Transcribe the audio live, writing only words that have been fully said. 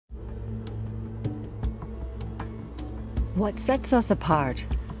What sets us apart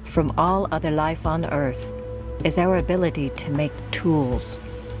from all other life on Earth is our ability to make tools.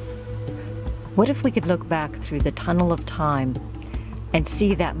 What if we could look back through the tunnel of time and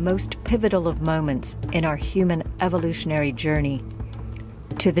see that most pivotal of moments in our human evolutionary journey,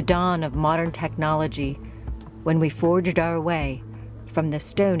 to the dawn of modern technology, when we forged our way from the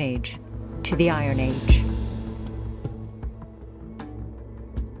Stone Age to the Iron Age?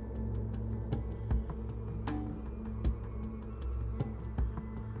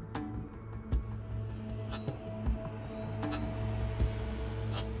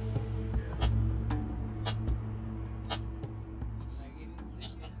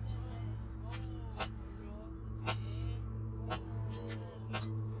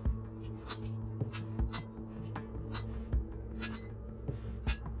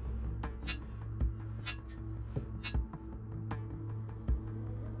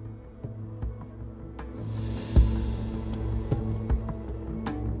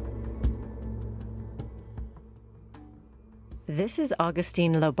 This is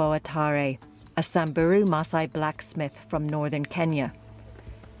Augustine Loboatare, a Samburu Maasai blacksmith from northern Kenya.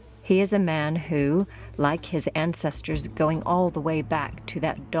 He is a man who, like his ancestors going all the way back to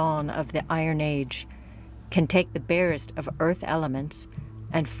that dawn of the Iron Age, can take the barest of earth elements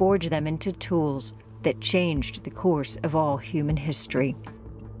and forge them into tools that changed the course of all human history.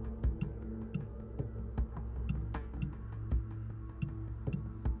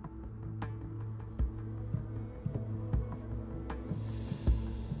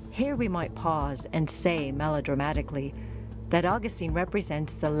 Here we might pause and say melodramatically that Augustine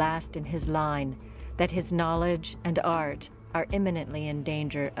represents the last in his line, that his knowledge and art are imminently in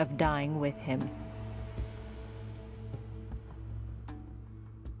danger of dying with him.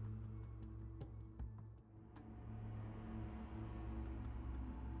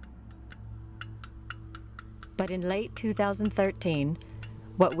 But in late 2013,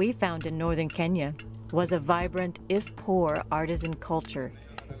 what we found in northern Kenya was a vibrant, if poor, artisan culture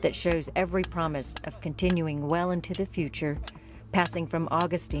that shows every promise of continuing well into the future, passing from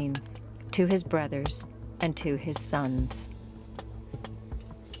Augustine to his brothers and to his sons.